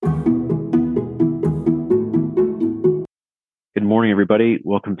morning, everybody.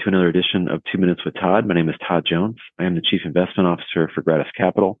 Welcome to another edition of 2 Minutes with Todd. My name is Todd Jones. I am the Chief Investment Officer for Gratis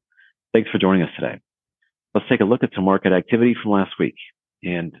Capital. Thanks for joining us today. Let's take a look at some market activity from last week.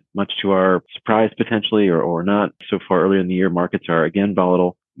 And much to our surprise, potentially, or not, so far earlier in the year, markets are again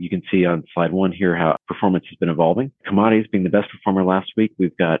volatile. You can see on slide 1 here how performance has been evolving. Commodities being the best performer last week.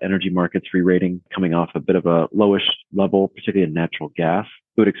 We've got energy markets re-rating coming off a bit of a lowish level, particularly in natural gas.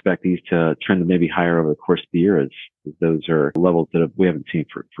 We would expect these to trend maybe higher over the course of the year as those are levels that we haven't seen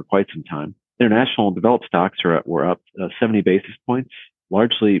for quite some time. International developed stocks were up 70 basis points,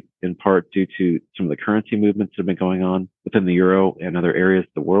 largely in part due to some of the currency movements that have been going on within the euro and other areas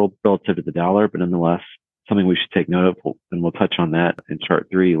of the world relative to the dollar, but nonetheless, something we should take note of, and we'll touch on that in chart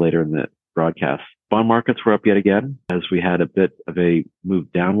 3 later in the broadcast. Bond markets were up yet again as we had a bit of a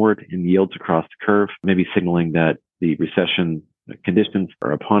move downward in yields across the curve, maybe signaling that the recession conditions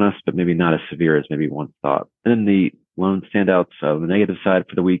are upon us, but maybe not as severe as maybe once thought. And then the lone standouts on the negative side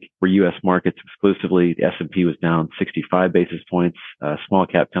for the week were U.S. markets exclusively. The S&P was down 65 basis points. Small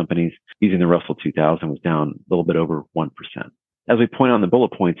cap companies using the Russell 2000 was down a little bit over 1%. As we point out in the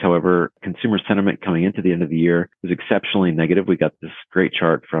bullet points, however, consumer sentiment coming into the end of the year was exceptionally negative. We got this great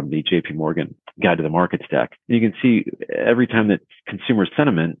chart from the JP Morgan Guide to the Markets deck. And you can see every time that consumer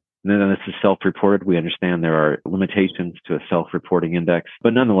sentiment, and then this is self-reported. We understand there are limitations to a self-reporting index,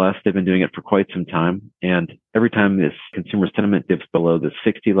 but nonetheless, they've been doing it for quite some time. And every time this consumer sentiment dips below the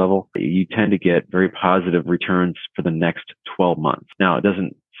 60 level, you tend to get very positive returns for the next 12 months. Now, it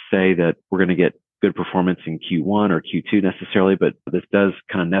doesn't say that we're going to get good performance in Q1 or Q2 necessarily, but this does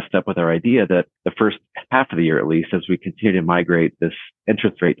kind of nest up with our idea that the first half of the year, at least, as we continue to migrate this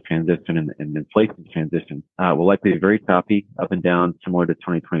interest rate transition and inflation transition, will likely be very choppy, up and down, similar to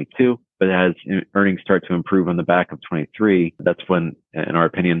 2022. But as earnings start to improve on the back of 23, that's when, in our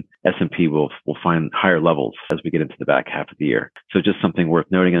opinion, S&P will find higher levels as we get into the back half of the year. So just something worth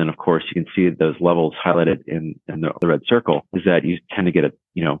noting. And then, of course, you can see those levels highlighted in the red circle is that you tend to get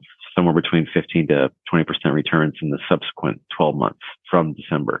somewhere between 15 to 20% returns in the subsequent 12 months from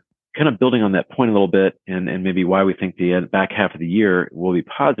December. Kind of building on that point a little bit and maybe why we think the back half of the year will be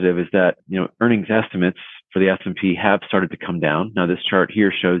positive is that, earnings estimates for the S&P have started to come down. Now, this chart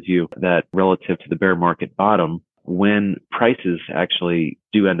here shows you that relative to the bear market bottom, when prices actually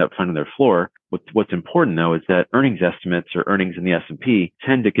do end up finding their floor, what's important, though, is that earnings estimates or earnings in the S&P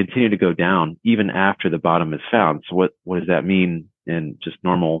tend to continue to go down even after the bottom is found. So what does that mean in just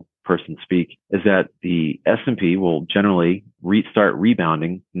normal person speak is that the S&P will generally start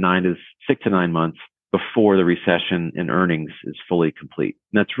rebounding 6 to 9 months before the recession in earnings is fully complete.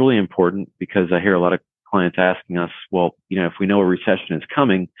 And that's really important because I hear a lot of clients asking us, well, if we know a recession is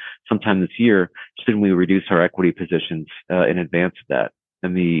coming sometime this year, shouldn't we reduce our equity positions in advance of that?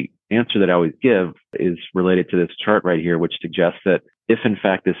 And the answer that I always give is related to this chart right here, which suggests that if in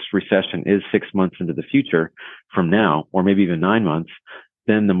fact this recession is 6 months into the future from now, or maybe even 9 months,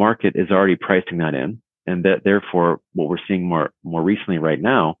 then the market is already pricing that in. And that therefore, what we're seeing more recently right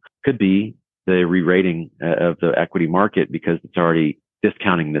now could be the re-rating of the equity market because it's already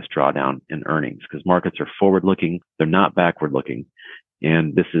discounting this drawdown in earnings because markets are forward-looking. They're not backward-looking.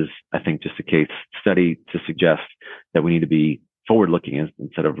 And this is, I think, just a case study to suggest that we need to be forward-looking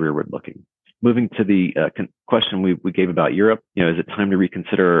instead of rearward-looking. Moving to the question we gave about Europe, is it time to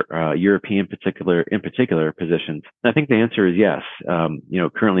reconsider European in particular positions? And I think the answer is yes.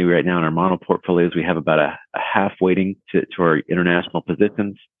 Currently right now in our mono portfolios, we have about a half weighting to our international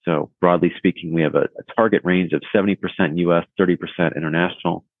positions. So broadly speaking, we have a target range of 70% U.S., 30%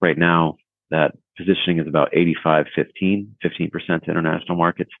 international. Right now, that positioning is about 85-15% international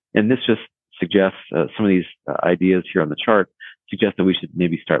markets. And this just suggests some of these ideas here on the chart suggest that we should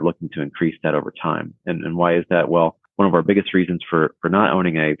maybe start looking to increase that over time. And why is that? Well, one of our biggest reasons for not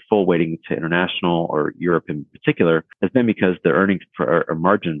owning a full weighting to international or Europe in particular has been because the earnings for our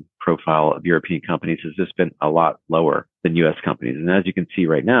margin profile of European companies has just been a lot lower than U.S. companies. And as you can see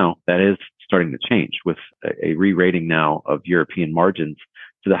right now, that is starting to change with a re-rating now of European margins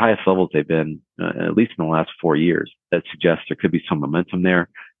to the highest levels they've been, at least in the last 4 years. That suggests there could be some momentum there.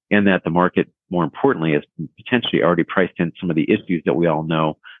 And that the market, more importantly, has potentially already priced in some of the issues that we all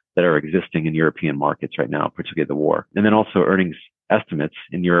know that are existing in European markets right now, particularly the war. And then also earnings estimates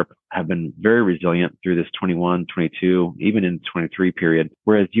in Europe have been very resilient through this 21, 22, even in 23 period,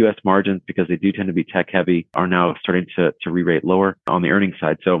 whereas U.S. margins, because they do tend to be tech heavy, are now starting to re-rate lower on the earnings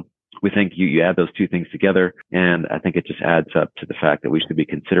side. So we think you add those two things together, and I think it just adds up to the fact that we should be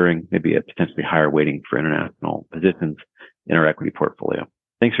considering maybe a potentially higher weighting for international positions in our equity portfolio.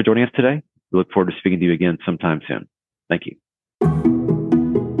 Thanks for joining us today. We look forward to speaking to you again sometime soon. Thank you.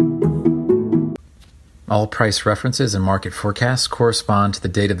 All price references and market forecasts correspond to the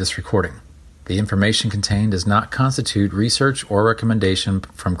date of this recording. The information contained does not constitute research or recommendation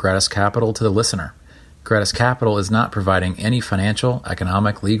from Gratis Capital to the listener. Gratis Capital is not providing any financial,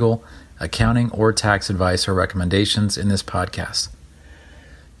 economic, legal, accounting, or tax advice or recommendations in this podcast.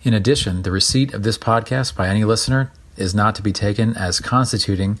 In addition, the receipt of this podcast by any listener is not to be taken as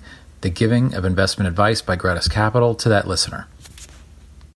constituting the giving of investment advice by Gratis Capital to that listener.